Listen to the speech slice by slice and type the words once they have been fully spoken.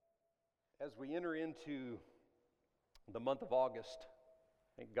As we enter into the month of August,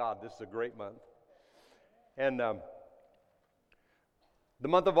 thank God this is a great month. And the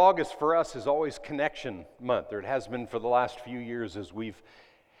month of August for us is always Connection Month, or it has been for the last few years as we've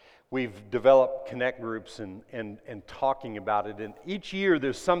developed connect groups and talking about it. And each year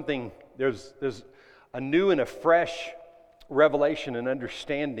there's a new and a fresh revelation and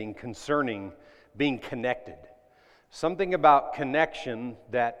understanding concerning being connected. Something about connection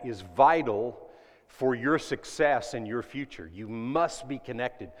that is vital for your success and your future. You must be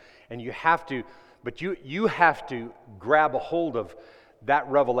connected, and you have to grab a hold of that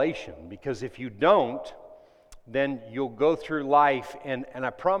revelation, because if you don't, then you'll go through life, and I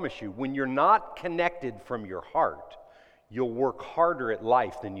promise you, when you're not connected from your heart, you'll work harder at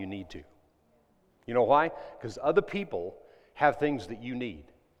life than you need to. You know why? Because other people have things that you need.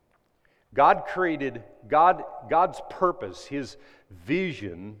 God's purpose, His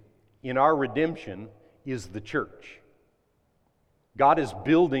vision in our redemption is the church. God is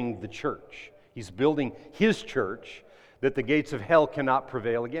building the church. He's building His church that the gates of hell cannot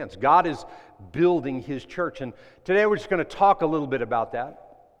prevail against. God is building His church. And today we're just going to talk a little bit about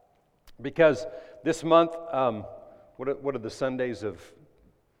that, because this month, what are the Sundays of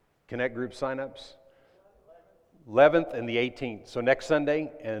Connect Group signups? 11th and the 18th. So next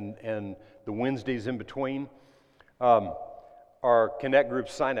Sunday and the Wednesdays in between are Connect Group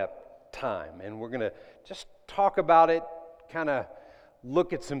sign-up time. And we're going to just talk about it, kind of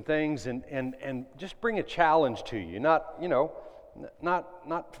look at some things and just bring a challenge to you. Not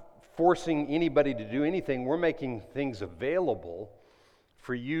forcing anybody to do anything. We're making things available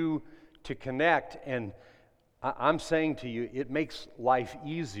for you to connect. And I'm saying to you, it makes life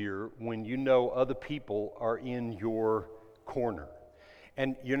easier when you know other people are in your corner.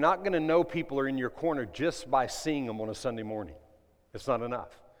 And you're not going to know people are in your corner just by seeing them on a Sunday morning. It's not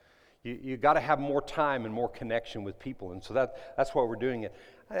enough. You got to have more time and more connection with people. And so that's why we're doing it.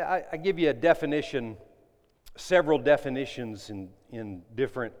 I give you a definition, several definitions in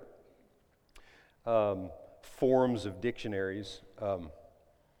different forms of dictionaries of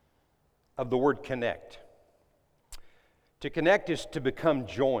the word connect. To connect is to become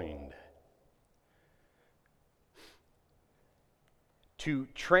joined. To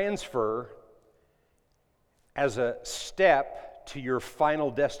transfer as a step to your final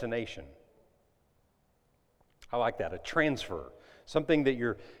destination. I like that, a transfer. Something that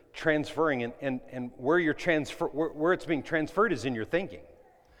you're transferring, and where it's being transferred is in your thinking.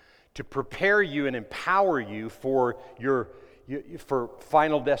 To prepare you and empower you for for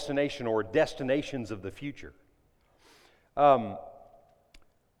final destination or destinations of the future. To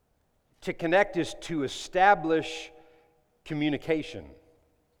connect is to establish communication.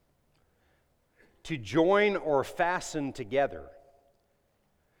 To join or fasten together.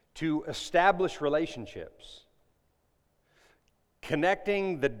 To establish relationships.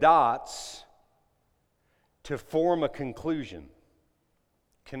 Connecting the dots to form a conclusion.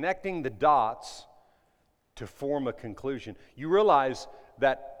 Connecting the dots to form a conclusion. You realize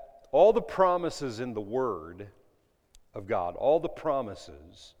that all the promises in the Word of God, all the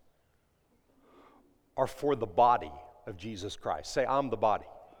promises are for the body of Jesus Christ. Say, I'm the body.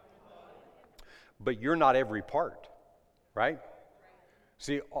 But you're not every part, right?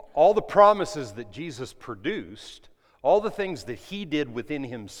 See, all the promises that Jesus produced, all the things that He did within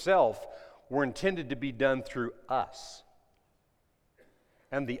Himself were intended to be done through us.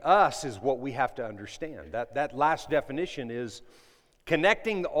 And the us is what we have to understand. That last definition is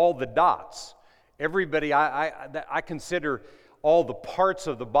connecting all the dots. Everybody, I consider all the parts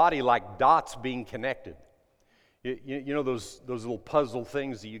of the body like dots being connected. You know those little puzzle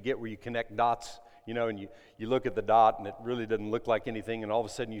things that you get where you connect dots, and you look at the dot and it really doesn't look like anything, and all of a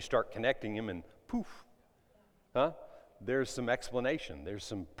sudden you start connecting them and poof, there's some explanation, there's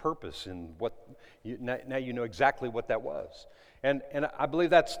some purpose in what, now you know exactly what that was. And I believe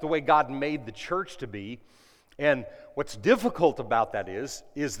that's the way God made the church to be. And what's difficult about that is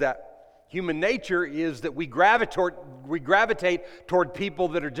that human nature is that we gravitate toward people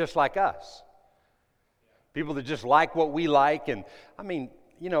that are just like us. People that just like what we like. And I mean,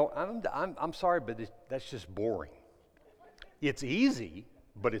 I'm sorry, but that's just boring. It's easy,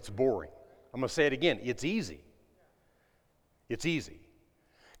 but it's boring. I'm going to say it again. It's easy. It's easy.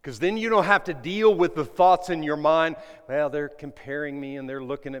 Because then you don't have to deal with the thoughts in your mind. Well, they're comparing me and they're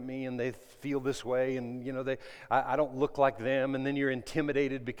looking at me and they feel this way, and I don't look like them, and then you're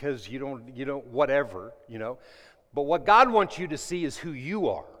intimidated because you don't whatever. But what God wants you to see is who you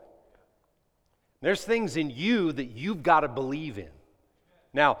are. There's things in you that you've got to believe in.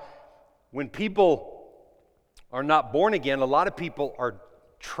 Now, when people are not born again, a lot of people are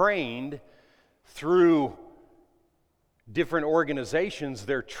trained through different organizations,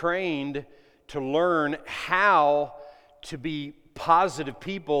 they're trained to learn how to be positive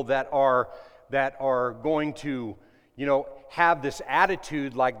people that are going to, have this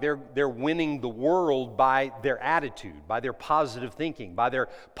attitude like they're winning the world by their attitude, by their positive thinking, by their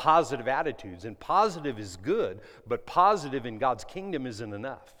positive attitudes. And positive is good, but positive in God's kingdom isn't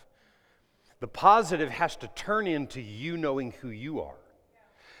enough. The positive has to turn into you knowing who you are.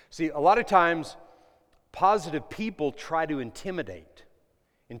 See, a lot of times, positive people try to intimidate.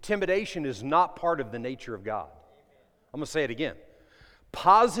 Intimidation is not part of the nature of God. I'm going to say it again.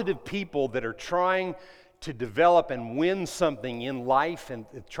 Positive people that are trying to develop and win something in life and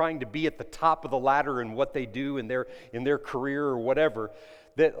trying to be at the top of the ladder in what they do in their career or whatever,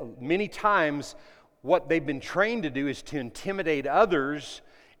 that many times what they've been trained to do is to intimidate others.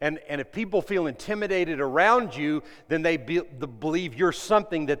 And if people feel intimidated around you, then they believe you're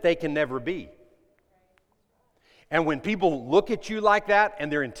something that they can never be. And when people look at you like that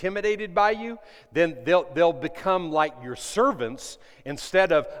and they're intimidated by you, then they'll become like your servants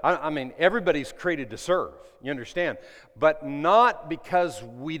instead of, everybody's created to serve, you understand? But not because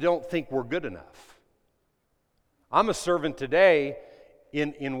we don't think we're good enough. I'm a servant today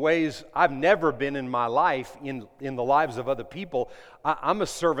in ways I've never been in my life, in the lives of other people. I'm a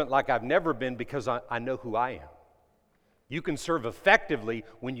servant like I've never been because I know who I am. You can serve effectively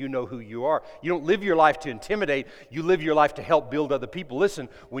when you know who you are. You don't live your life to intimidate. You live your life to help build other people. Listen,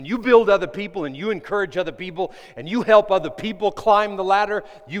 when you build other people and you encourage other people and you help other people climb the ladder,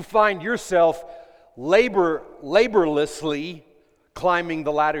 you find yourself laborlessly climbing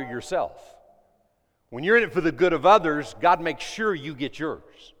the ladder yourself. When you're in it for the good of others, God makes sure you get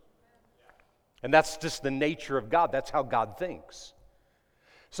yours. And that's just the nature of God. That's how God thinks.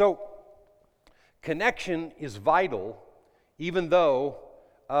 So, connection is vital. Even though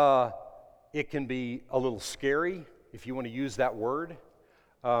it can be a little scary, if you want to use that word.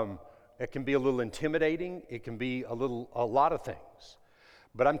 It can be a little intimidating. It can be a lot of things.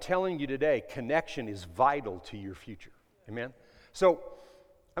 But I'm telling you today, connection is vital to your future. Amen? So,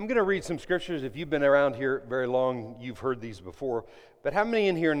 I'm going to read some scriptures. If you've been around here very long, you've heard these before. But how many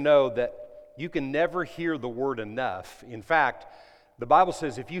in here know that you can never hear the word enough? In fact, the Bible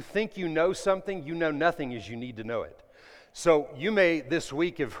says if you think you know something, you know nothing as you need to know it. So you may this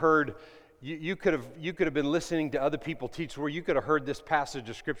week have heard, you could have been listening to other people teach where you could have heard this passage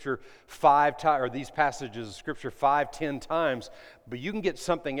of Scripture 5 times, or these passages of Scripture 5, 10 times, but you can get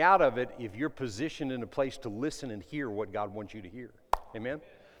something out of it if you're positioned in a place to listen and hear what God wants you to hear. Amen?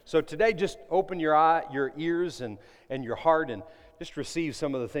 So today, just open your ears and your heart and just receive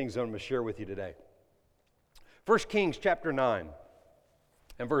some of the things I'm going to share with you today. 1 Kings chapter 9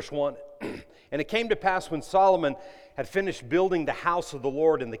 and verse 1. And it came to pass when Solomon had finished building the house of the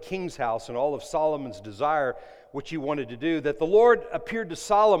Lord and the king's house and all of Solomon's desire, which he wanted to do, that the Lord appeared to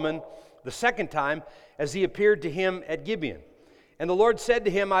Solomon the second time as he appeared to him at Gibeon. And the Lord said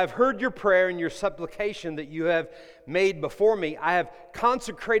to him, I have heard your prayer and your supplication that you have made before me. I have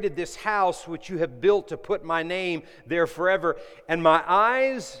consecrated this house which you have built to put my name there forever. And my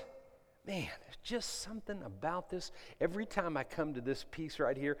eyes, man, there's just something about this. Every time I come to this piece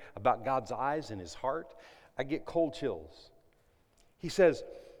right here about God's eyes and his heart, I get cold chills. He says,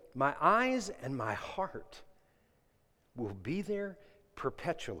 my eyes and my heart will be there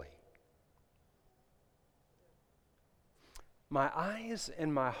perpetually. My eyes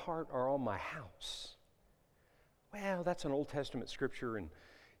and my heart are on my house. Well, that's an Old Testament scripture, and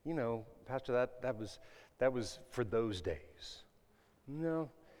Pastor, that was for those days. No,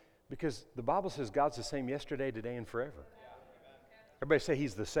 because the Bible says God's the same yesterday, today, and forever. Everybody say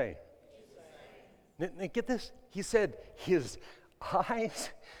he's the same. Now, get this. He said his eyes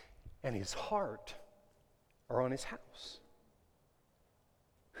and his heart are on his house.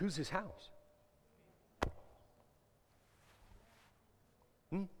 Who's his house?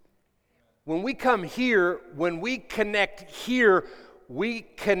 When we come here, when we connect here, we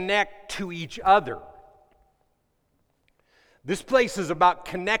connect to each other. This place is about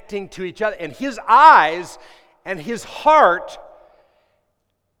connecting to each other. And his eyes and his heart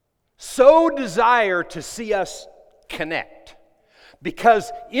so desire to see us connect.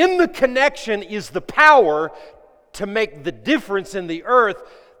 Because in the connection is the power to make the difference in the earth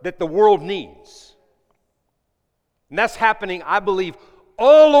that the world needs. And that's happening, I believe,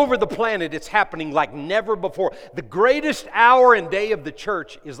 all over the planet. It's happening like never before. The greatest hour and day of the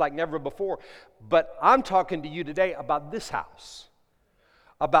church is like never before. But I'm talking to you today about this house,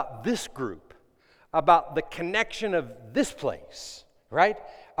 about this group, about the connection of this place, right?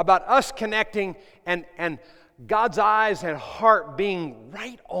 About us connecting, and God's eyes and heart being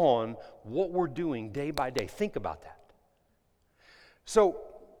right on what we're doing day by day. Think about that. So,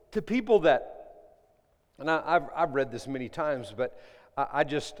 to people that, and I've read this many times, but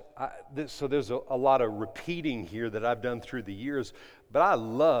so there's a lot of repeating here that I've done through the years, but I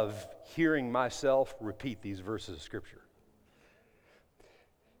love hearing myself repeat these verses of Scripture.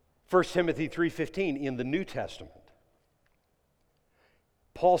 1 Timothy 3:15 in the New Testament.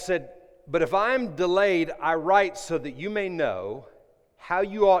 Paul said, "But if I am delayed, I write so that you may know how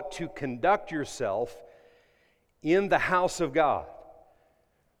you ought to conduct yourself in the house of God."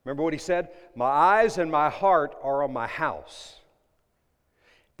 Remember what he said? "My eyes and my heart are on my house."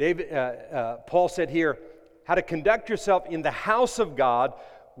 Paul said here, how to conduct yourself in the house of God,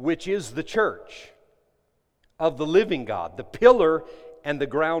 which is the church of the living God, the pillar and the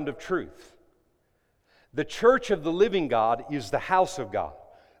ground of truth. The church of the living God is the house of God.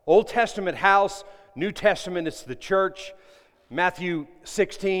 Old Testament house, New Testament it's the church. Matthew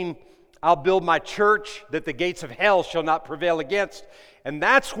 16, "I'll build my church that the gates of hell shall not prevail against." And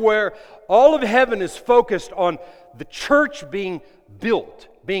that's where all of heaven is focused on the church being built,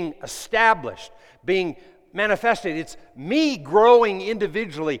 being established, being manifested. It's me growing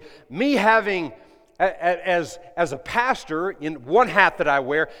individually, me having, as a pastor, in one hat that I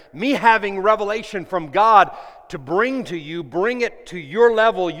wear, me having revelation from God to bring to you, bring it to your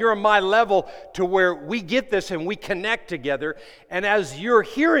level, you're my level, to where we get this and we connect together. And as you're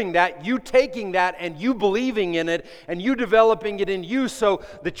hearing that, you taking that and you believing in it and you developing it in you so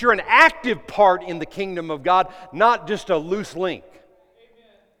that you're an active part in the kingdom of God, not just a loose link.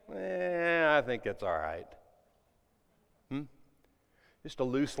 I think it's all right. Just a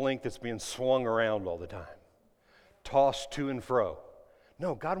loose link that's being swung around all the time, tossed to and fro.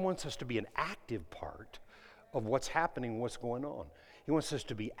 No, God wants us to be an active part of what's happening, what's going on. He wants us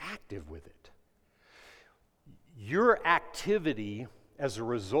to be active with it. Your activity as a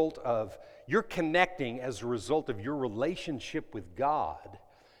result of, your connecting as a result of your relationship with God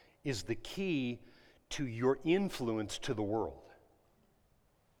is the key to your influence to the world.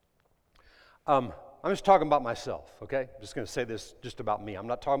 I'm just talking about myself, okay? I'm just going to say this just about me. I'm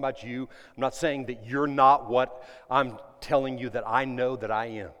not talking about you. I'm not saying that you're not what I'm telling you that I know that I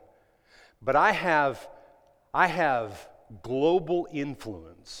am. But I have global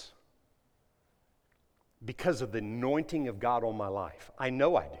influence because of the anointing of God on my life. I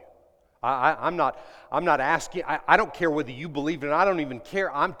know I do. I'm not asking, I don't care whether you believe it or I don't even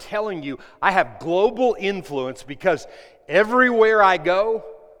care. I'm telling you, I have global influence because everywhere I go,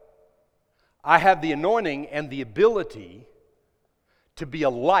 I have the anointing and the ability to be a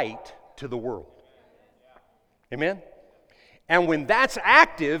light to the world. Amen? And when that's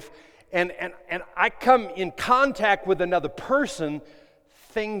active and I come in contact with another person,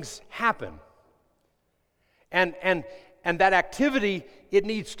 things happen. And that activity, it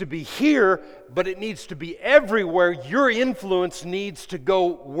needs to be here, but it needs to be everywhere. Your influence needs to go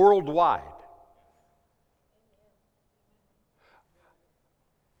worldwide.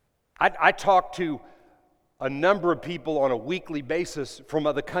 I talk to a number of people on a weekly basis from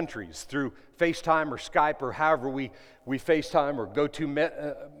other countries through FaceTime or Skype or however we FaceTime or go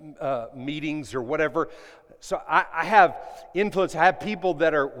to meetings or whatever. So I have influence. I have people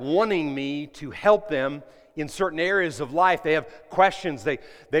that are wanting me to help them in certain areas of life. They have questions. They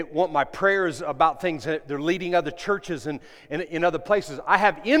want my prayers about things. They're leading other churches and in other places. I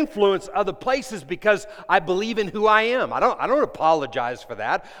have influence other places because I believe in who I am. I don't apologize for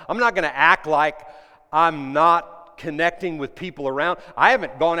that. I'm not going to act like I'm not connecting with people around. I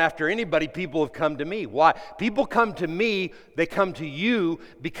haven't gone after anybody. People have come to me. Why? People come to me, they come to you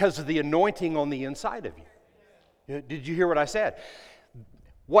because of the anointing on the inside of you. Did you hear what I said?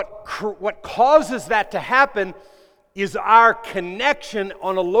 What causes that to happen is our connection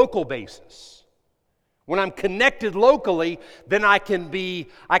on a local basis. When I'm connected locally, then I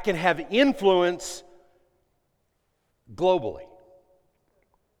can have influence globally.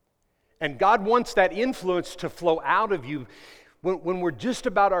 And God wants that influence to flow out of you. When we're just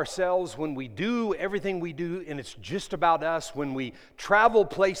about ourselves, when we do everything we do and it's just about us, when we travel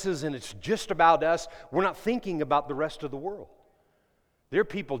places and it's just about us, we're not thinking about the rest of the world. There are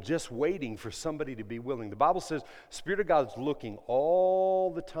people just waiting for somebody to be willing. The Bible says, Spirit of God is looking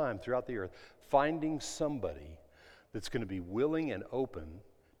all the time throughout the earth, finding somebody that's going to be willing and open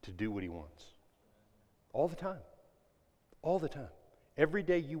to do what He wants. All the time. All the time. Every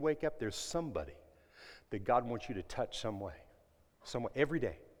day you wake up, there's somebody that God wants you to touch some way. Every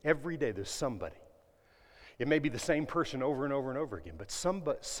day. Every day there's somebody. It may be the same person over and over and over again, but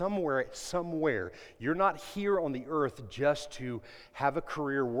somewhere, you're not here on the earth just to have a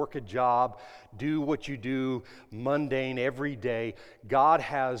career, work a job, do what you do, mundane every day. God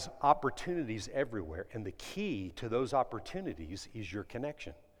has opportunities everywhere, and the key to those opportunities is your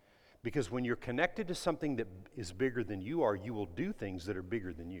connection. Because when you're connected to something that is bigger than you are, you will do things that are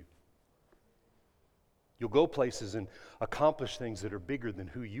bigger than you. You'll go places and accomplish things that are bigger than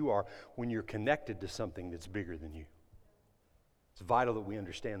who you are when you're connected to something that's bigger than you. It's vital that we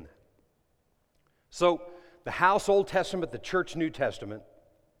understand that. So, the house, Old Testament, the church, New Testament.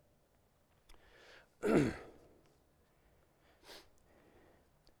 In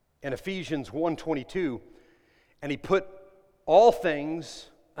Ephesians 1:22, and he put all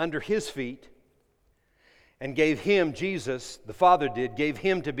things under his feet and gave him, Jesus, the Father did, gave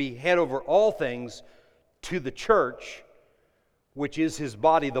him to be head over all things to the church, which is his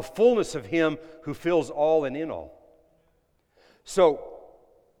body, the fullness of him who fills all and in all. So,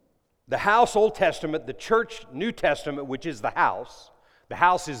 the house, Old Testament, the church, New Testament, which is the house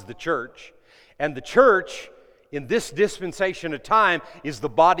is the church, and the church in this dispensation of time is the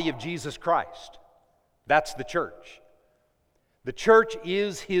body of Jesus Christ. That's the church. The church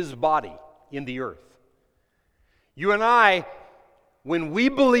is his body in the earth. You and I, when we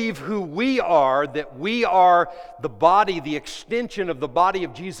believe who we are, that we are the body, the extension of the body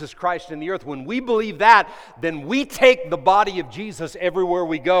of Jesus Christ in the earth, when we believe that, then we take the body of Jesus everywhere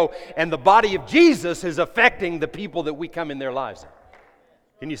we go, and the body of Jesus is affecting the people that we come in their lives.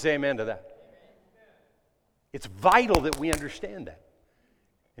 Can you say amen to that? It's vital that we understand that.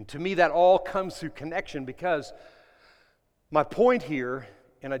 And to me, that all comes through connection, because my point here,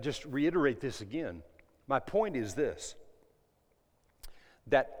 and I just reiterate this again, my point is this: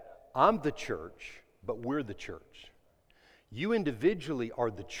 that I'm the church, but we're the church. You individually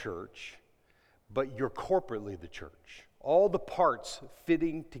are the church, but you're corporately the church. All the parts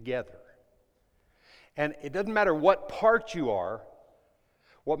fitting together. And it doesn't matter what part you are,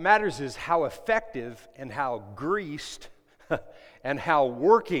 what matters is how effective and how greased and how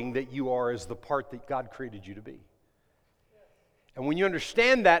working that you are as the part that God created you to be. And when you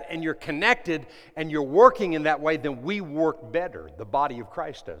understand that and you're connected and you're working in that way, then we work better. The body of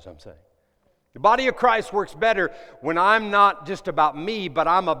Christ does, I'm saying. The body of Christ works better when I'm not just about me, but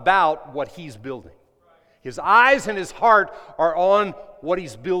I'm about what he's building. His eyes and his heart are on what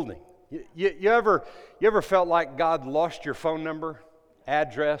he's building. You ever felt like God lost your phone number,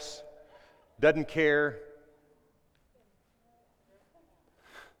 address, doesn't care?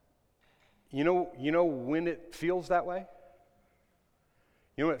 You know when it feels that way?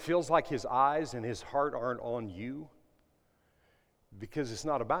 You know, it feels like his eyes and his heart aren't on you, because it's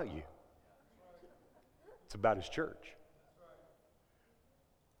not about you. It's about his church.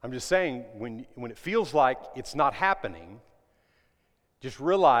 I'm just saying, when it feels like it's not happening, just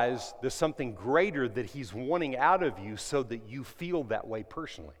realize there's something greater that he's wanting out of you so that you feel that way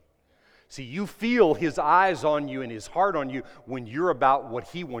personally. See, you feel his eyes on you and his heart on you when you're about what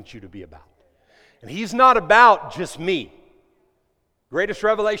he wants you to be about. And he's not about just me. Greatest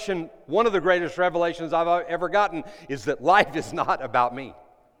revelation, one of the greatest revelations I've ever gotten is that life is not about me.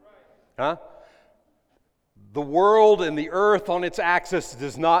 Huh? The world and the earth on its axis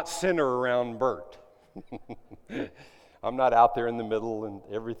does not center around Bert. I'm not out there in the middle and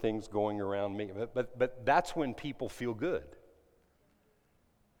everything's going around me. But that's when people feel good.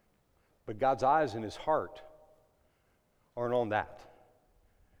 But God's eyes and his heart aren't on that.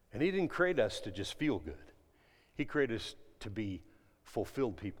 And he didn't create us to just feel good. He created us to be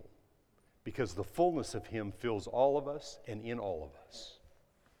fulfilled people, because the fullness of him fills all of us and in all of us.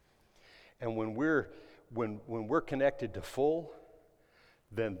 And when we're connected to full,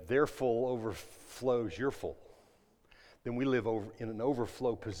 then their full overflows your full. Then we live in an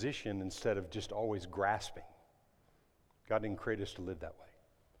overflow position instead of just always grasping. God didn't create us to live that way.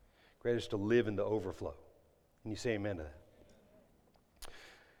 He created us to live in the overflow. And you say amen to that.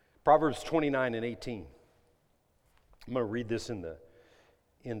 Proverbs 29:18. I'm going to read this I'm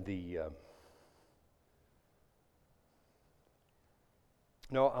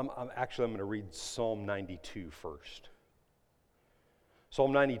going to read Psalm 92 first.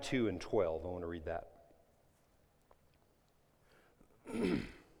 Psalm 92 and 12, I want to read that.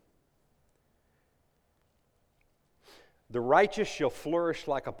 The righteous shall flourish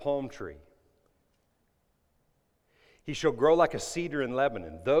like a palm tree. He shall grow like a cedar in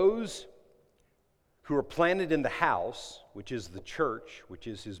Lebanon. Those who are planted in the house, which is the church, which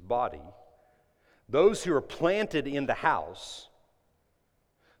is his body, those who are planted in the house,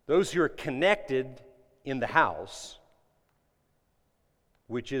 those who are connected in the house,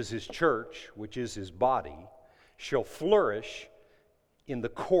 which is his church, which is his body, shall flourish in the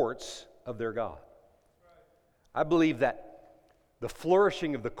courts of their God. I believe that the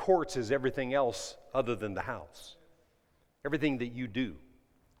flourishing of the courts is everything else other than the house. Everything that you do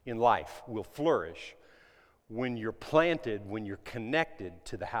in life will flourish when you're planted, when you're connected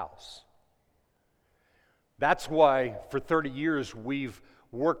to the house. That's why for 30 years we've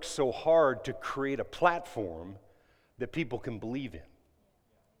worked so hard to create a platform that people can believe in.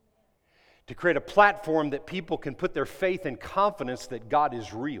 To create a platform that people can put their faith and confidence that God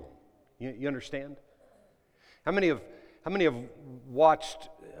is real. You understand? How many have watched,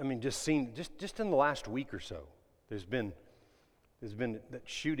 just seen, just in the last week or so, there's been that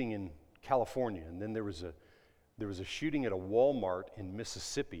shooting in California, and then there was a shooting at a Walmart in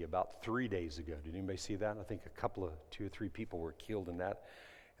Mississippi about 3 days ago. Did anybody see that? I think 2 or 3 people were killed in that.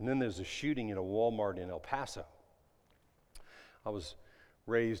 And then there's a shooting in a Walmart in El Paso. I was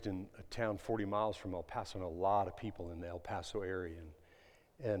raised in a town 40 miles from El Paso, and a lot of people in the El Paso area,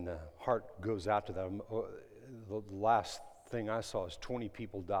 and heart goes out to them. The last thing I saw is 20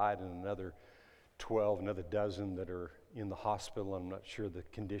 people died and another dozen that are in the hospital. I'm not sure the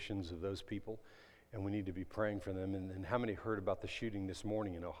conditions of those people, and we need to be praying for them. And how many heard about the shooting this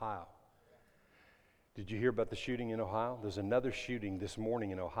morning in Ohio? Did you hear about the shooting in Ohio? There's another shooting this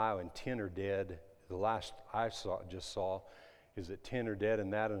morning in Ohio, and 10 are dead. The last I just saw is that 10 are dead,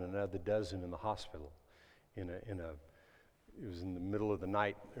 and another dozen in the hospital. It was in the middle of the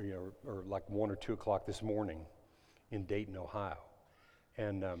night, or like 1 or 2 o'clock this morning in Dayton, Ohio.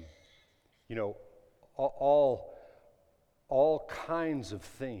 And all kinds of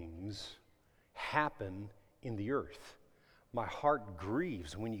things happen in the earth. My heart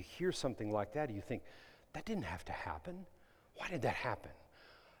grieves when you hear something like that. You think, that didn't have to happen. Why did that happen?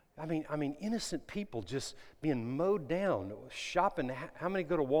 I mean, innocent people just being mowed down, shopping. How many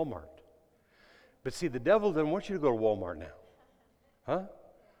go to Walmart? But see, the devil doesn't want you to go to Walmart now. Huh?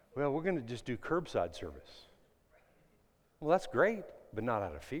 Well, we're going to just do curbside service. Well, that's great, but not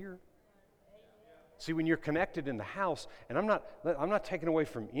out of fear. See, when you're connected in the house, and I'm not taking away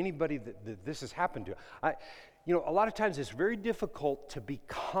from anybody that this has happened to. A lot of times it's very difficult to be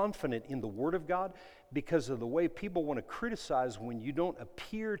confident in the Word of God because of the way people want to criticize when you don't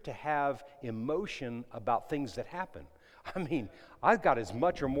appear to have emotion about things that happen. I've got as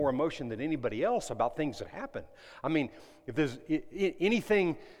much or more emotion than anybody else about things that happen. If there's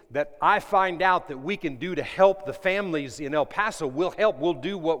anything that I find out that we can do to help the families in El Paso, we'll help. We'll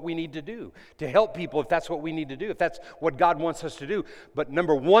do what we need to do to help people if that's what we need to do, if that's what God wants us to do. But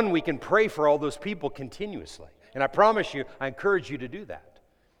number one, we can pray for all those people continuously. And I promise you, I encourage you to do that.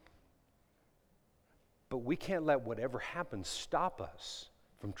 But we can't let whatever happens stop us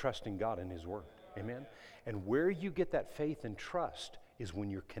from trusting God in His Word. Amen? And where you get that faith and trust is when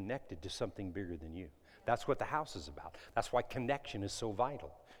you're connected to something bigger than you. That's what the house is about. That's why connection is so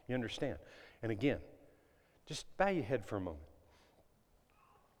vital. You understand? And again, just bow your head for a moment.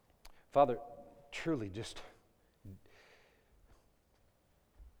 Father, truly just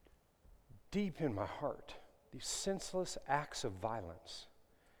deep in my heart, these senseless acts of violence.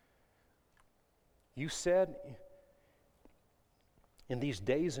 You said, in these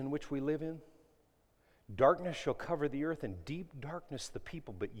days in which we live in, darkness shall cover the earth and deep darkness the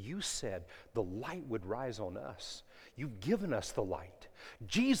people. But you said the light would rise on us. You've given us the light.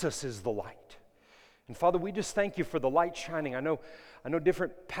 Jesus is the light. And Father, we just thank you for the light shining. I know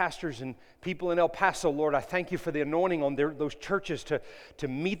different pastors and people in El Paso, Lord. I thank you for the anointing on those churches to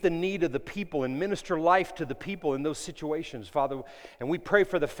meet the need of the people and minister life to the people in those situations, Father. And we pray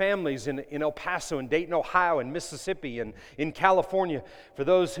for the families in El Paso and Dayton, Ohio, and Mississippi and in California, for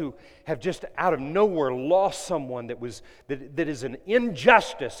those who have just out of nowhere lost someone that is an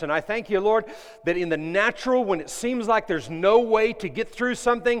injustice. And I thank you, Lord, that in the natural, when it seems like there's no way to get through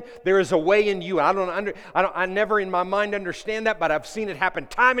something, there is a way in you. I never in my mind understand that, but I've seen it happen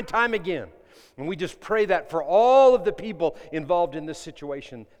time and time again. And we just pray that for all of the people involved in this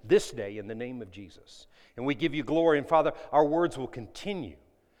situation this day in the name of Jesus. And we give you glory. And Father, our words will continue,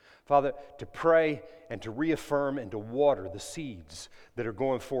 Father, to pray and to reaffirm and to water the seeds that are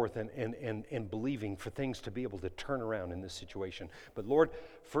going forth and believing for things to be able to turn around in this situation. But Lord,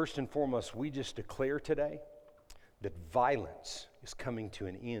 first and foremost, we just declare today that violence is coming to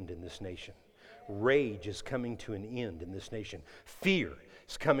an end in this nation. Rage is coming to an end in this nation. Fear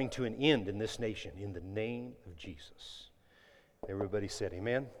is coming to an end in this nation in the name of Jesus. Everybody said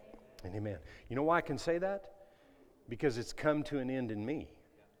amen and amen. You know why I can say that? Because it's come to an end in me.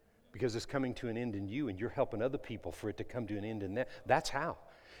 Because it's coming to an end in you, and you're helping other people for it to come to an end in that. That's how.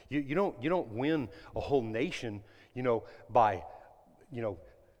 You don't win a whole nation, by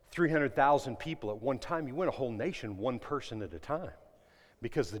 300,000 people at one time. You win a whole nation one person at a time.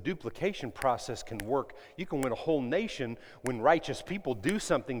 Because the duplication process can work. You can win a whole nation when righteous people do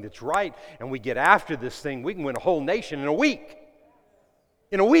something that's right and we get after this thing. We can win a whole nation in a week.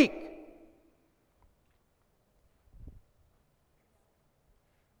 In a week.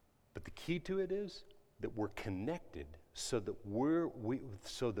 But the key to it is that we're connected so that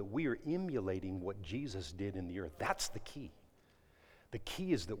we are emulating what Jesus did in the earth. That's the key. The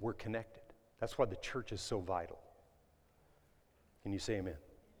key is that we're connected. That's why the church is so vital. Can you say amen?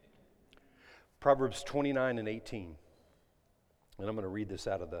 Proverbs 29 and 18. And I'm going to read this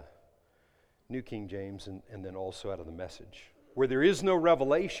out of the New King James and then also out of the Message. Where there is no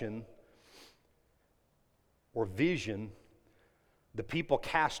revelation or vision, the people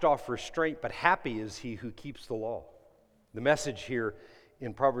cast off restraint, but happy is he who keeps the law. The Message here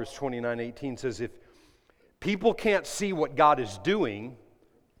in Proverbs 29:18 says, if people can't see what God is doing,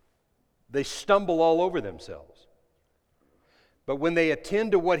 they stumble all over themselves. But when they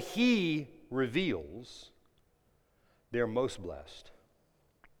attend to what He reveals, they're most blessed.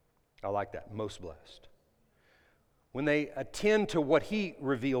 I like that, most blessed. When they attend to what He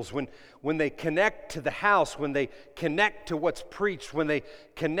reveals, when they connect to the house, when they connect to what's preached, when they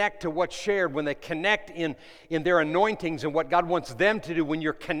connect to what's shared, when they connect in their anointings and what God wants them to do, when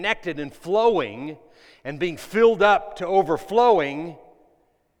you're connected and flowing and being filled up to overflowing,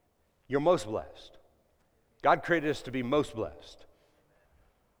 you're most blessed. God created us to be most blessed.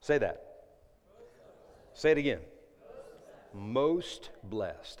 Say that. Say it again. Most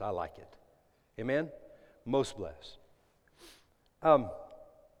blessed. I like it. Amen? Most blessed.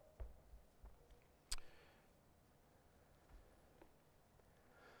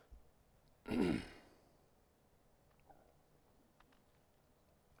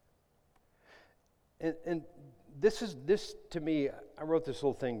 And this to me, I wrote this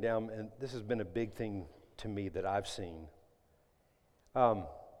little thing down, and this has been a big thing to me that I've seen.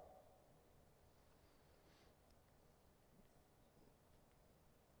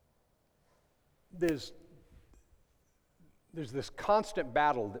 There's this constant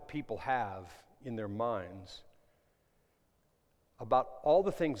battle that people have in their minds about all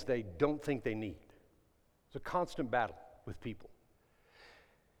the things they don't think they need. It's a constant battle with people.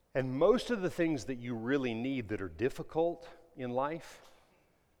 And most of the things that you really need that are difficult in life,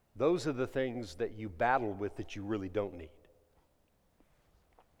 those are the things that you battle with that you really don't need.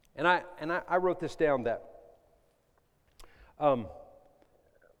 And I wrote this down that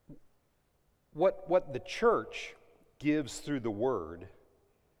what the church gives through the Word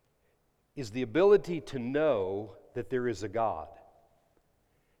is the ability to know that there is a God.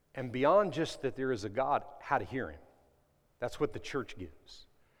 And beyond just that there is a God, how to hear Him. That's what the church gives.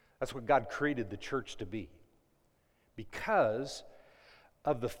 That's what God created the church to be. Because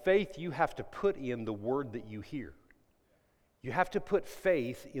of the faith you have to put in the word that you hear. You have to put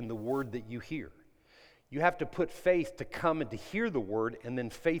faith in the word that you hear. You have to put faith to come and to hear the word, and then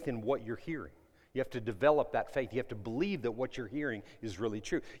faith in what you're hearing. You have to develop that faith. You have to believe that what you're hearing is really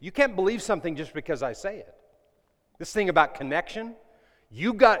true. You can't believe something just because I say it. This thing about connection,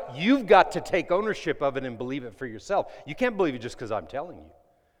 you've got to take ownership of it and believe it for yourself. You can't believe it just because I'm telling you.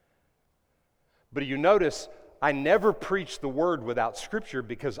 But you notice, I never preach the word without Scripture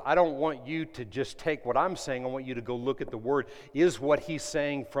because I don't want you to just take what I'm saying. I want you to go look at the word. Is what He's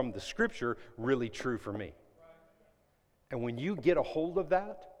saying from the Scripture really true for me? And when you get a hold of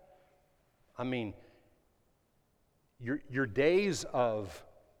that, I mean, your days of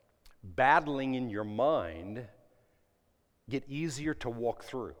battling in your mind get easier to walk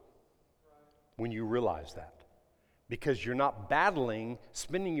through when you realize that. Because you're not battling,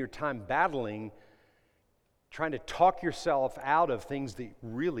 spending your time battling, trying to talk yourself out of things that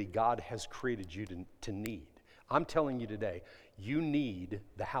really God has created you to need. I'm telling you today, you need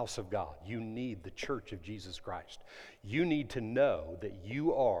the house of God. You need the church of Jesus Christ. You need to know that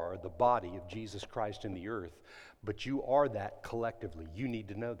you are the body of Jesus Christ in the earth, but you are that collectively. You need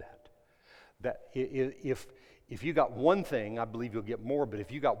to know that. That if you got one thing, I believe you'll get more, but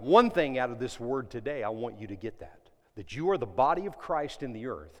if you got one thing out of this word today, I want you to get that. That you are the body of Christ in the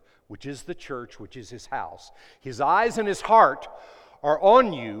earth, which is the church, which is His house. His eyes and His heart are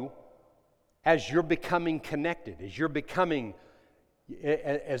on you as you're becoming connected,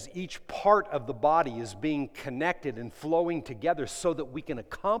 as each part of the body is being connected and flowing together so that we can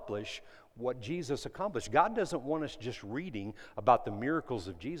accomplish what Jesus accomplished. God doesn't want us just reading about the miracles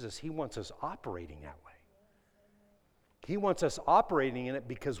of Jesus. He wants us operating that way. He wants us operating in it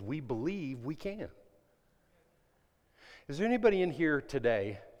because we believe we can. Is there anybody in here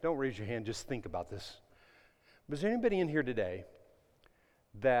today, don't raise your hand, just think about this. But is there anybody in here today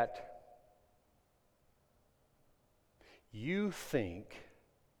that you think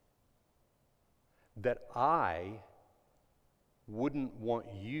that I wouldn't want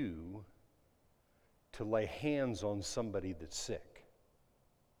you to lay hands on somebody that's sick?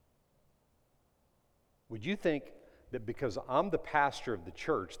 Would you think that because I'm the pastor of the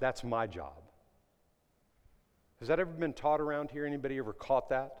church, that's my job? Has that ever been taught around here? Anybody ever caught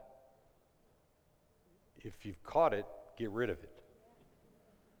that? If you've caught it, get rid of it.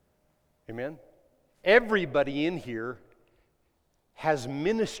 Amen? Everybody in here has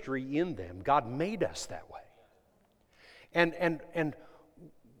ministry in them. God made us that way. And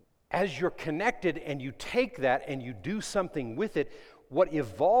as you're connected and you take that and you do something with it, what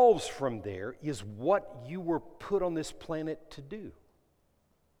evolves from there is what you were put on this planet to do.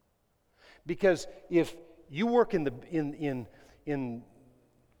 Because if you work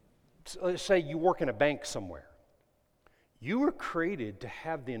let's say you work in a bank somewhere, you were created to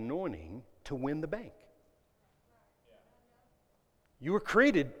have the anointing to win the bank. You were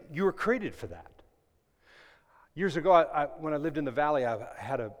created for that. Years ago, when I lived in the valley, I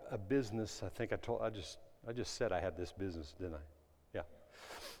had a business. I just said I had this business, didn't I? Yeah,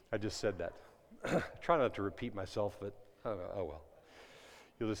 I just said that. Try not to repeat myself, but oh well.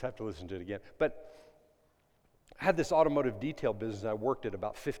 You'll just have to listen to it again. But I had this automotive detail business. I worked at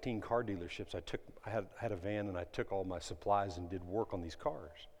about 15 car dealerships. I had a van, and I took all my supplies and did work on these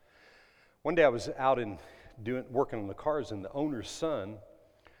cars. One day I was out working on the cars, and the owner's son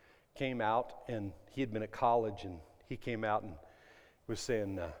came out, and he had been at college, and he came out and was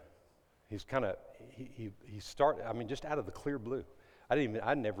saying, he started, just out of the clear blue.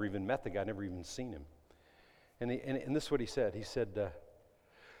 I'd never even met the guy, never even seen him. And this is what he said. He said,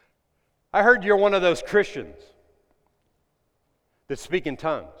 I heard you're one of those Christians that speak in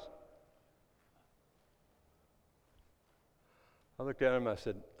tongues. I looked at him, I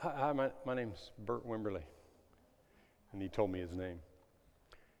said, hi, my name's Bert Wimberly. And he told me his name.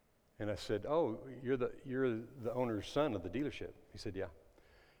 And I said, oh, you're the owner's son of the dealership. He said, yeah.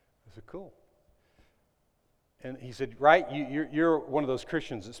 I said, cool. And he said, right, you're one of those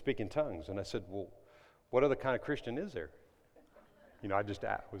Christians that speak in tongues. And I said, well, what other kind of Christian is there? I just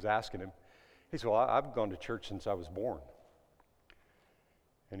was asking him. He said, well, I've gone to church since I was born.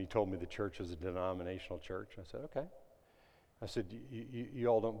 And he told me the church was a denominational church. I said, okay. I said, you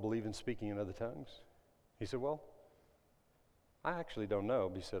all don't believe in speaking in other tongues? He said, well, I actually don't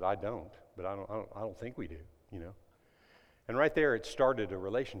know. He said, I don't, but I don't think we do, And right there, it started a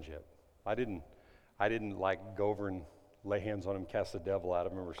relationship. I didn't like go over and lay hands on him, cast the devil out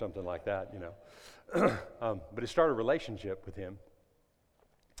of him, or something like that, But it started a relationship with him.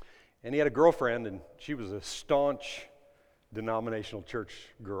 And he had a girlfriend, and she was a staunch denominational church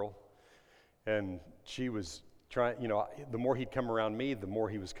girl. And she was trying, the more he'd come around me, the more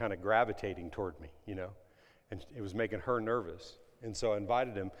he was kind of gravitating toward me, And it was making her nervous. And so I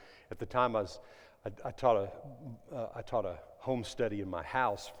invited him. At the time, I taught a home study in my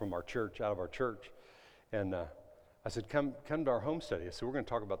house from our church, out of our church. And I said, come to our home study. I said, we're going to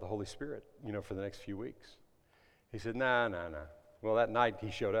talk about the Holy Spirit, for the next few weeks. He said, nah. Well, that night he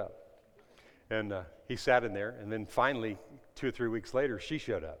showed up. And he sat in there. And then finally, 2 or 3 weeks later, she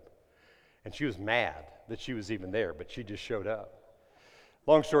showed up. And she was mad that she was even there, but she just showed up.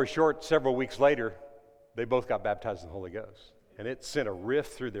 Long story short, several weeks later, they both got baptized in the Holy Ghost. And it sent a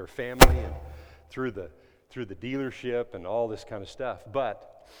rift through their family and through the dealership and all this kind of stuff.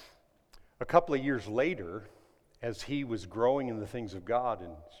 But a couple of years later, as he was growing in the things of God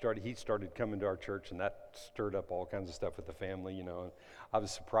and he started coming to our church, and that stirred up all kinds of stuff with the family, And I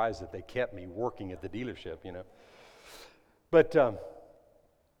was surprised that they kept me working at the dealership, But a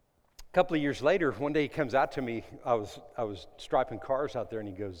couple of years later, one day he comes out to me. I was striping cars out there, and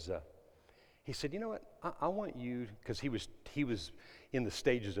he goes, he said, you know what? I want you, because he was in the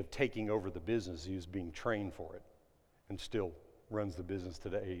stages of taking over the business. He was being trained for it, and still runs the business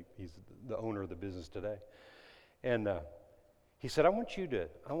today. He's the owner of the business today. And he said, I want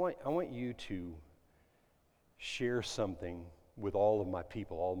you to share something with all of my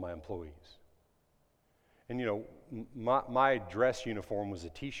people, all of my employees. And my dress uniform was a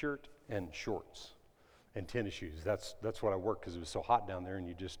T-shirt and shorts and tennis shoes. That's what I wore because it was so hot down there,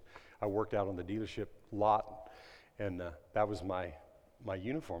 and I worked out on the dealership lot, and that was my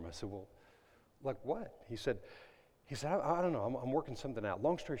uniform. I said, well, like what? He said, I don't know. I'm working something out.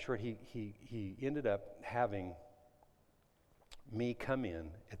 Long story short, he ended up having me come in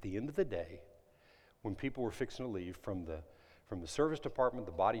at the end of the day when people were fixing to leave from the service department,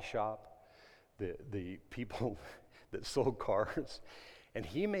 the body shop, the people that sold cars, and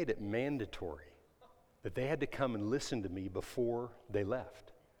he made it mandatory that they had to come and listen to me before they left.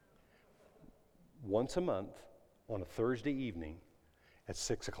 once a month on a Thursday evening at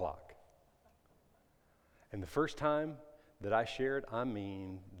 6 o'clock. And the first time that I shared, I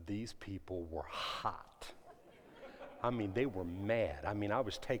mean, these people were hot. I mean, they were mad. I mean, I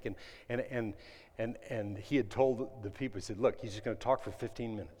was taken, and he had told the people, he said, look, he's just going to talk for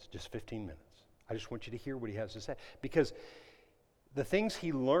 15 minutes, just 15 minutes. I just want you to hear what he has to say. Because the things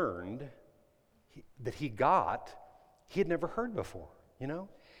he learned, that he got, he had never heard before, you know?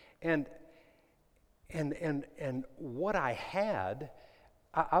 And what I had,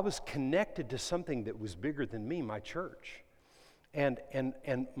 I was connected to something that was bigger than me, my church. And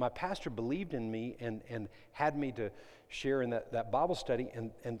my pastor believed in me and had me to share in that Bible study,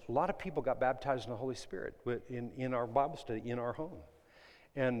 and a lot of people got baptized in the Holy Spirit in our Bible study, in our home.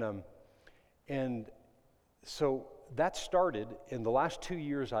 And so that started in the last 2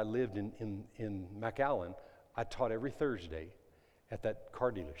 years I lived in McAllen. I taught every Thursday at that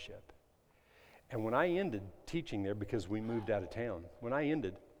car dealership. And when I ended teaching there, because we moved out of town, when I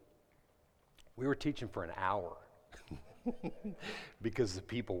ended, we were teaching for an hour because the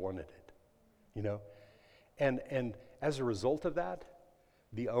people wanted it, you know. And as a result of that,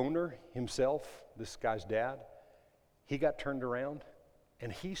 the owner himself, this guy's dad, he got turned around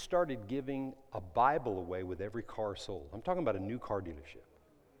and he started giving a Bible away with every car sold. I'm talking about a new car dealership.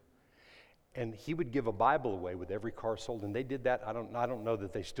 And he would give a Bible away with every car sold, and they did that. I don't know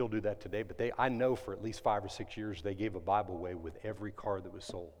that they still do that today, but I know for at least 5 or 6 years they gave a Bible away with every car that was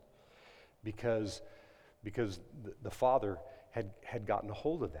sold, because the father had gotten a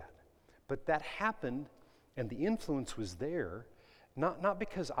hold of that. But that happened, and the influence was there, not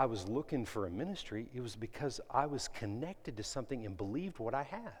because I was looking for a ministry. It was because I was connected to something and believed what I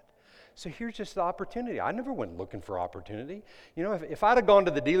had. So here's just the opportunity. I never went looking for opportunity. You know, if I'd have gone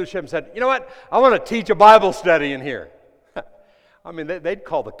to the dealership and said, you know what, I want to teach a Bible study in here. I mean, they'd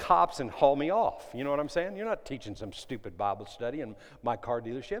call the cops and haul me off. You know what I'm saying? You're not teaching some stupid Bible study in my car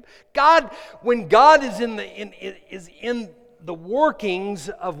dealership. God, when God is in the workings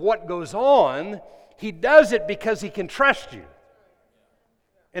of what goes on, He does it because He can trust you.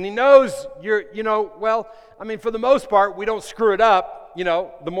 And He knows for the most part, we don't screw it up. You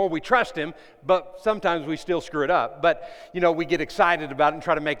know, the more we trust Him, but sometimes we still screw it up. But, you know, we get excited about it and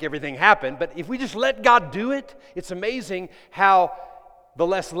try to make everything happen. But if we just let God do it, it's amazing how the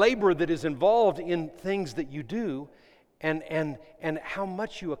less labor that is involved in things that you do and how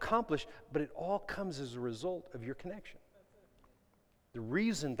much you accomplish, but it all comes as a result of your connection. The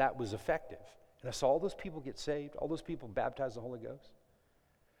reason that was effective, and I saw all those people get saved, all those people baptized in the Holy Ghost.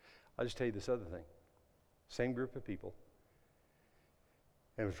 I'll just tell you this other thing. Same group of people.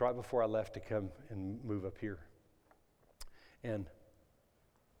 And it was right before I left to come and move up here. And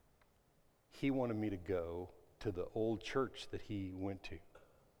he wanted me to go to the old church that he went to.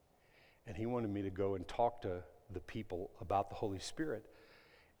 And he wanted me to go and talk to the people about the Holy Spirit.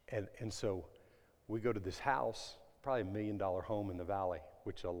 And so we go to this house, probably $1 million home in the valley,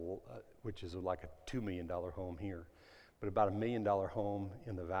 which is like a $2 million home here, but about $1 million home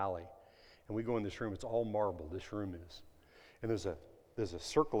in the valley. And we go in this room. It's all marble, this room is. And there's a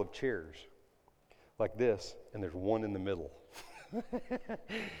circle of chairs like this, and there's one in the middle.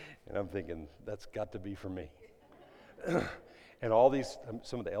 And I'm thinking, that's got to be for me. And all these,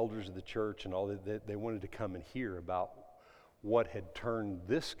 some of the elders of the church and all, they wanted to come and hear about what had turned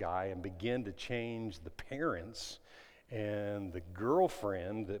this guy and begin to change the parents and the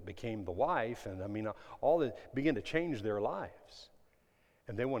girlfriend that became the wife, and I mean, all that began to change their lives.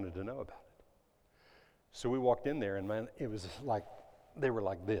 And they wanted to know about it. So we walked in there, and man, it was like, they were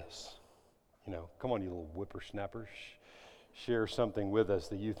like this, you know, come on, you little whippersnappers, share something with us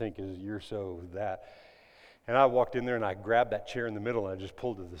that you think is you're so that. And I walked in there and I grabbed that chair in the middle and I just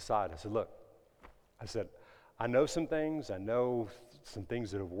pulled it to the side. I said, look, I know some things. I know some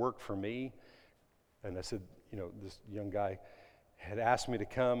things that have worked for me. And I said, you know, this young guy had asked me to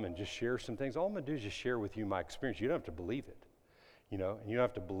come and just share some things. All I'm going to do is just share with you my experience. You don't have to believe it. You know, and you don't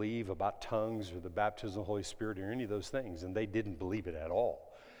have to believe about tongues or the baptism of the Holy Spirit or any of those things. And they didn't believe it at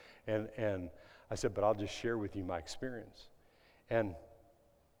all. And I said, but I'll just share with you my experience. And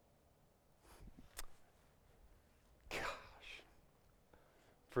gosh,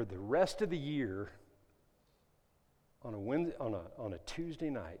 for the rest of the year, on a Tuesday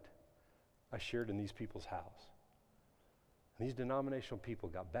night, I shared in these people's house. And these denominational people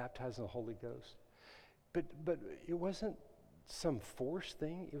got baptized in the Holy Ghost. But it wasn't some forced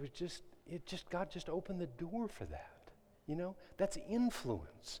thing. It was just God just opened the door for that. You know, that's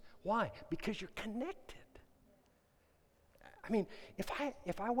influence. Why? Because you're connected. I mean, if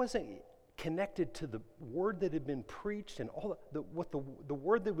I wasn't connected to the word that had been preached and all the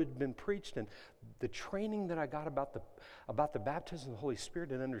word that had been preached and the training that I got about the baptism of the Holy Spirit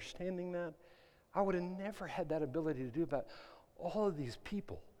and understanding that, I would have never had that ability to do about all of these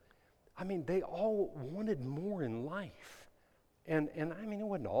people. I mean, they all wanted more in life. And I mean, it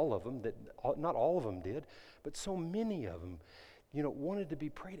wasn't all of them, not all of them did, but so many of them, wanted to be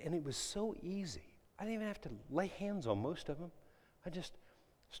prayed. And it was so easy. I didn't even have to lay hands on most of them. I just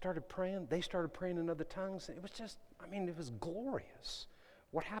started praying. They started praying in other tongues. It was just, it was glorious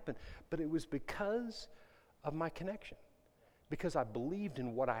what happened. But it was because of my connection. Because I believed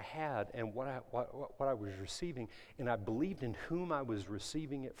in what I had and what I was receiving, and I believed in whom I was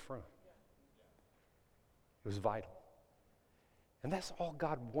receiving it from. It was vital. And that's all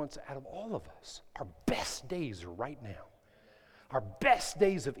God wants out of all of us. Our best days are right now. Our best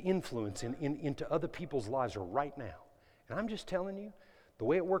days of influence into other people's lives are right now. And I'm just telling you, the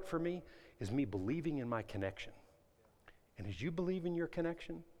way it worked for me is me believing in my connection. And as you believe in your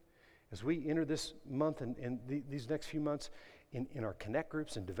connection, as we enter this month and these next few months in our connect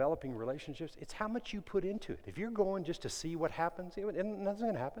groups and developing relationships, it's how much you put into it. If you're going just to see what happens, nothing's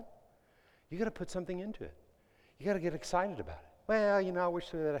going to happen. You got to put something into it. You got to get excited about it. Well, I wish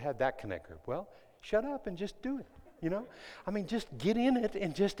that I had that connect group. Well, shut up and just do it, just get in it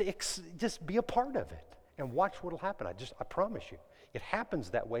and just be a part of it and watch what'll happen. I promise you. It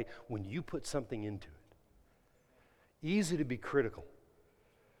happens that way when you put something into it. Easy to be critical.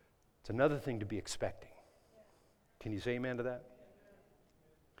 It's another thing to be expecting. Can you say amen to that?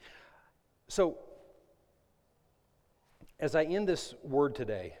 So, as I end this word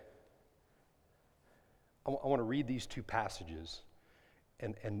today, I want to read these two passages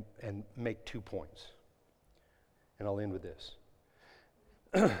and make 2 points. And I'll end with this.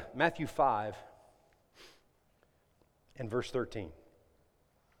 Matthew 5 and verse 13.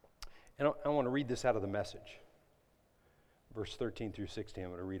 And I want to read this out of the Message. Verse 13 through 16, I'm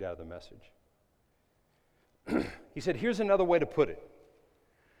going to read out of the Message. He said, here's another way to put it.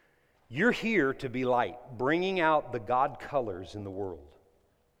 You're here to be light, bringing out the God colors in the world.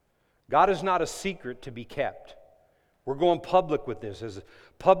 God is not a secret to be kept. We're going public with this, as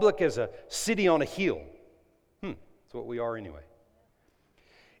public as a city on a hill. That's what we are anyway.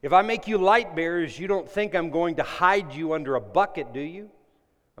 If I make you light bearers, you don't think I'm going to hide you under a bucket, do you?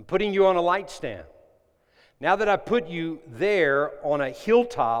 I'm putting you on a light stand. Now that I put you there on a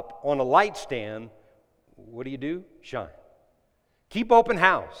hilltop, on a light stand, what do? Shine. Keep open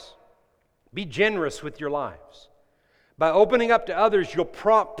house. Be generous with your lives. By opening up to others, you'll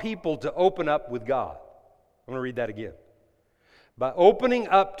prompt people to open up with God. I'm going to read that again. By opening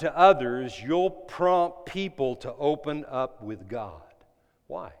up to others, you'll prompt people to open up with God.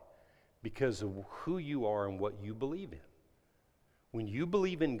 Why? Because of who you are and what you believe in. When you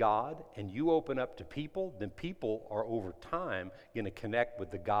believe in God and you open up to people, then people are over time going to connect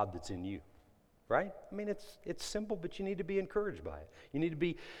with the God that's in you. Right? It's simple, but you need to be encouraged by it. You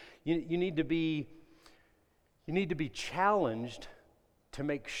need to be challenged to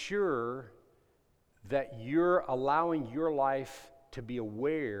make sure that you're allowing your life to be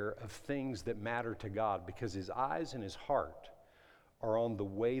aware of things that matter to God, because His eyes and His heart are on the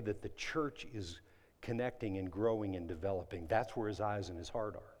way that the church is connecting and growing and developing. That's where His eyes and His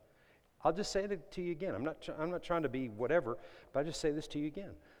heart are. I'll just say it to you again. I'm not trying to be whatever, but I just say this to you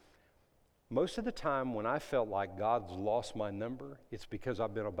again. Most of the time when I felt like God's lost my number, it's because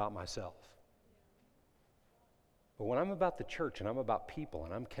I've been about myself. But when I'm about the church and I'm about people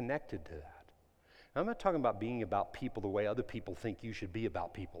and I'm connected to that, I'm not talking about being about people the way other people think you should be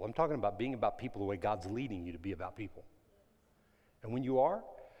about people. I'm talking about being about people the way God's leading you to be about people. And when you are,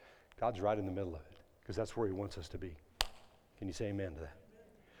 God's right in the middle of it, because that's where He wants us to be. Can you say amen to that?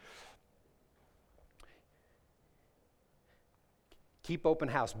 Keep open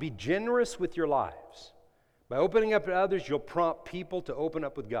house. Be generous with your lives. By opening up to others, you'll prompt people to open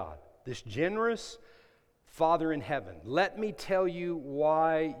up with God. This generous Father in heaven, let me tell you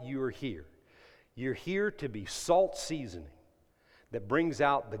why you're here. You're here to be salt seasoning that brings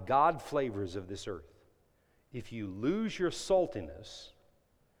out the God flavors of this earth. If you lose your saltiness,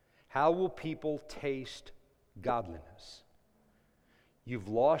 how will people taste godliness? You've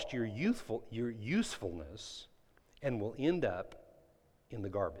lost your usefulness and will end up in the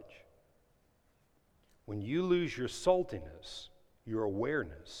garbage. When you lose your saltiness, your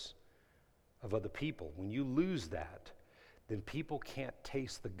awareness of other people, when you lose that, then people can't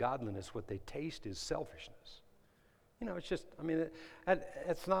taste the godliness. What they taste is selfishness. It's just,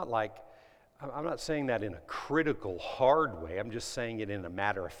 it's not like, I'm not saying that in a critical, hard way. I'm just saying it in a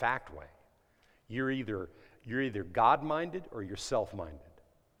matter-of-fact way. You're either God-minded or you're self-minded.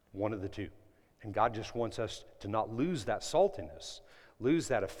 One of the two. And God just wants us to not lose that saltiness, lose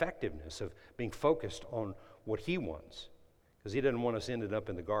that effectiveness of being focused on what He wants, because He doesn't want us ended up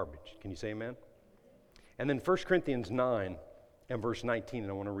in the garbage. Can you say amen? And then 1 Corinthians 9 and verse 19,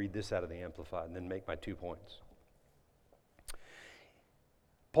 and I want to read this out of the Amplified and then make my 2 points.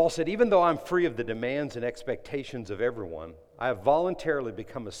 Paul said, even though I'm free of the demands and expectations of everyone, I have voluntarily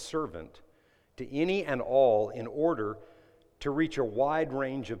become a servant to any and all in order to reach a wide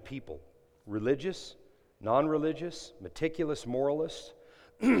range of people, religious, non-religious, meticulous moralists,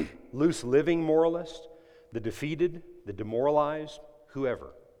 loose living moralists, the defeated, the demoralized,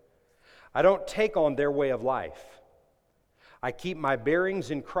 whoever. I don't take on their way of life. I keep my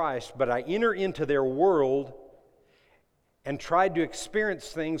bearings in Christ, but I enter into their world and tried to experience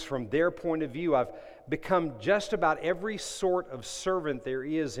things from their point of view. I've become just about every sort of servant there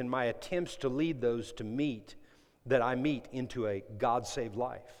is in my attempts to lead those that I meet into a God-saved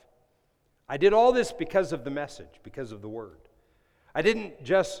life. I did all this because of the message, because of the Word. I didn't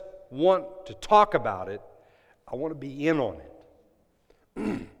just want to talk about it, I want to be in on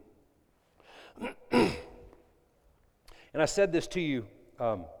it. And I said this to you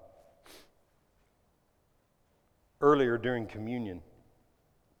earlier during communion.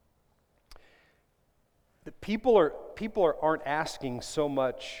 That people aren't asking so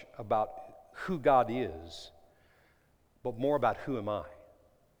much about who God is, but more about who am I.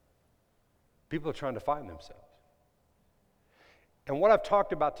 People are trying to find themselves. And what I've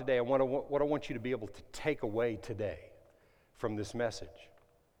talked about today, and what I want you to be able to take away today from this message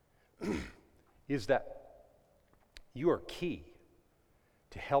is that you are key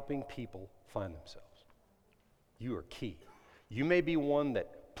to helping people find themselves. You are key. You may be one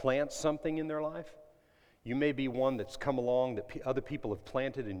that plants something in their life. You may be one that's come along that other people have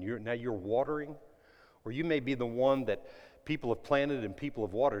planted and now you're watering. Or you may be the one that people have planted and people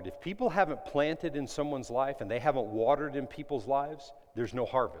have watered. If people haven't planted in someone's life and they haven't watered in people's lives, there's no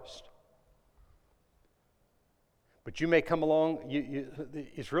harvest. But you may come along,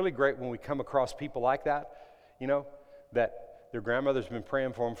 it's really great when we come across people like that, that their grandmother's been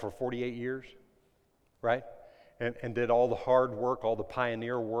praying for them for 48 years, right? And did all the hard work, all the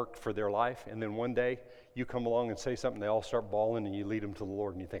pioneer work for their life, and then one day you come along and say something, they all start bawling, and you lead them to the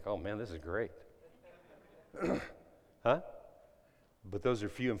Lord, and you think, oh man, this is great. Huh? But those are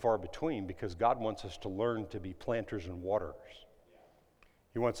few and far between, because God wants us to learn to be planters and waterers.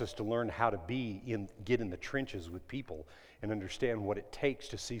 He wants us to learn how to get in the trenches with people and understand what it takes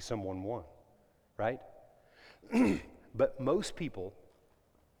to see someone won, right? But most people,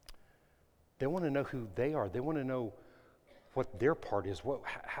 they want to know who they are. They want to know what their part is. What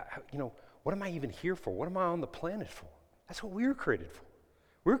am I even here for? What am I on the planet for? That's what we were created for.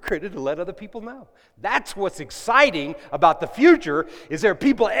 We're created to let other people know. That's what's exciting about the future, is there are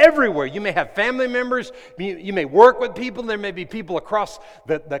people everywhere. You may have family members. You may work with people. There may be people across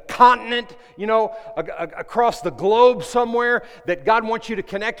the continent, across the globe somewhere that God wants you to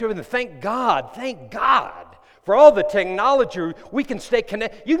connect with. And thank God for all the technology. We can stay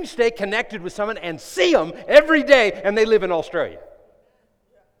connected. You can stay connected with someone and see them every day, and they live in Australia.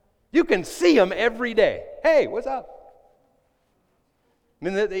 You can see them every day. Hey, what's up? I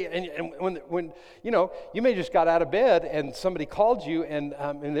mean, and when you may just got out of bed and somebody called you and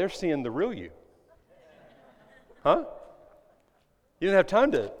they're seeing the real you. Huh? You didn't have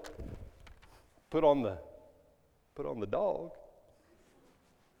time to put on the dog.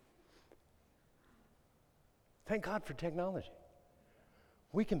 Thank God for technology.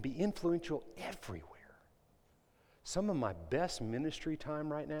 We can be influential everywhere. Some of my best ministry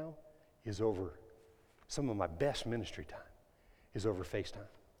time right now is over FaceTime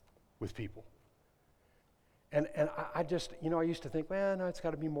with people. And I just, I used to think, well, no, it's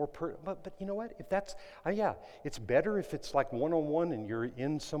got to be more but you know what? If that's, it's better if it's like one-on-one and you're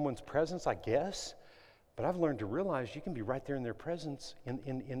in someone's presence, I guess. But I've learned to realize you can be right there in their presence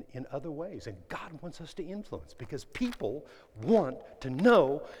in other ways. And God wants us to influence, because people want to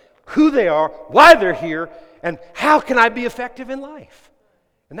know who they are, why they're here, and how can I be effective in life.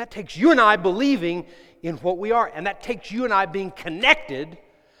 And that takes you and I believing in what we are. And that takes you and I being connected,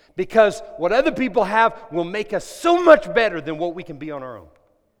 because what other people have will make us so much better than what we can be on our own.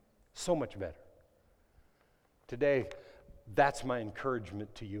 So much better. Today, that's my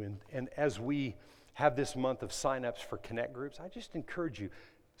encouragement to you. And as we have this month of sign-ups for Connect groups, I just encourage you,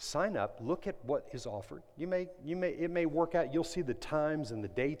 sign up, look at what is offered. It may work out. You'll see the times and the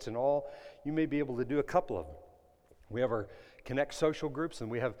dates and all. You may be able to do a couple of them. We have our Connect social groups,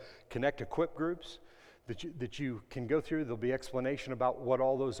 and we have Connect equip groups that you can go through. There'll be explanation about what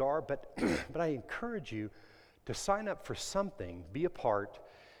all those are, but I encourage you to sign up for something, be a part,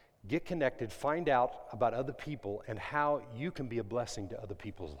 Get connected, find out about other people and how you can be a blessing to other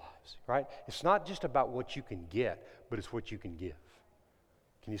people's lives, right? It's not just about what you can get, but it's what you can give.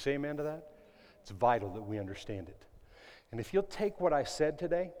 Can you say amen to that? It's vital that we understand it. And if you'll take what I said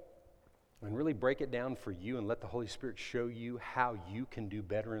today and really break it down for you and let the Holy Spirit show you how you can do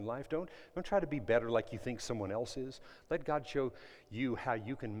better in life. Don't try to be better like you think someone else is. Let God show you how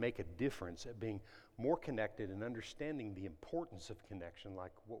you can make a difference at being more connected and understanding the importance of connection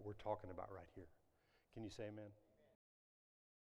like what we're talking about right here. Can you say amen?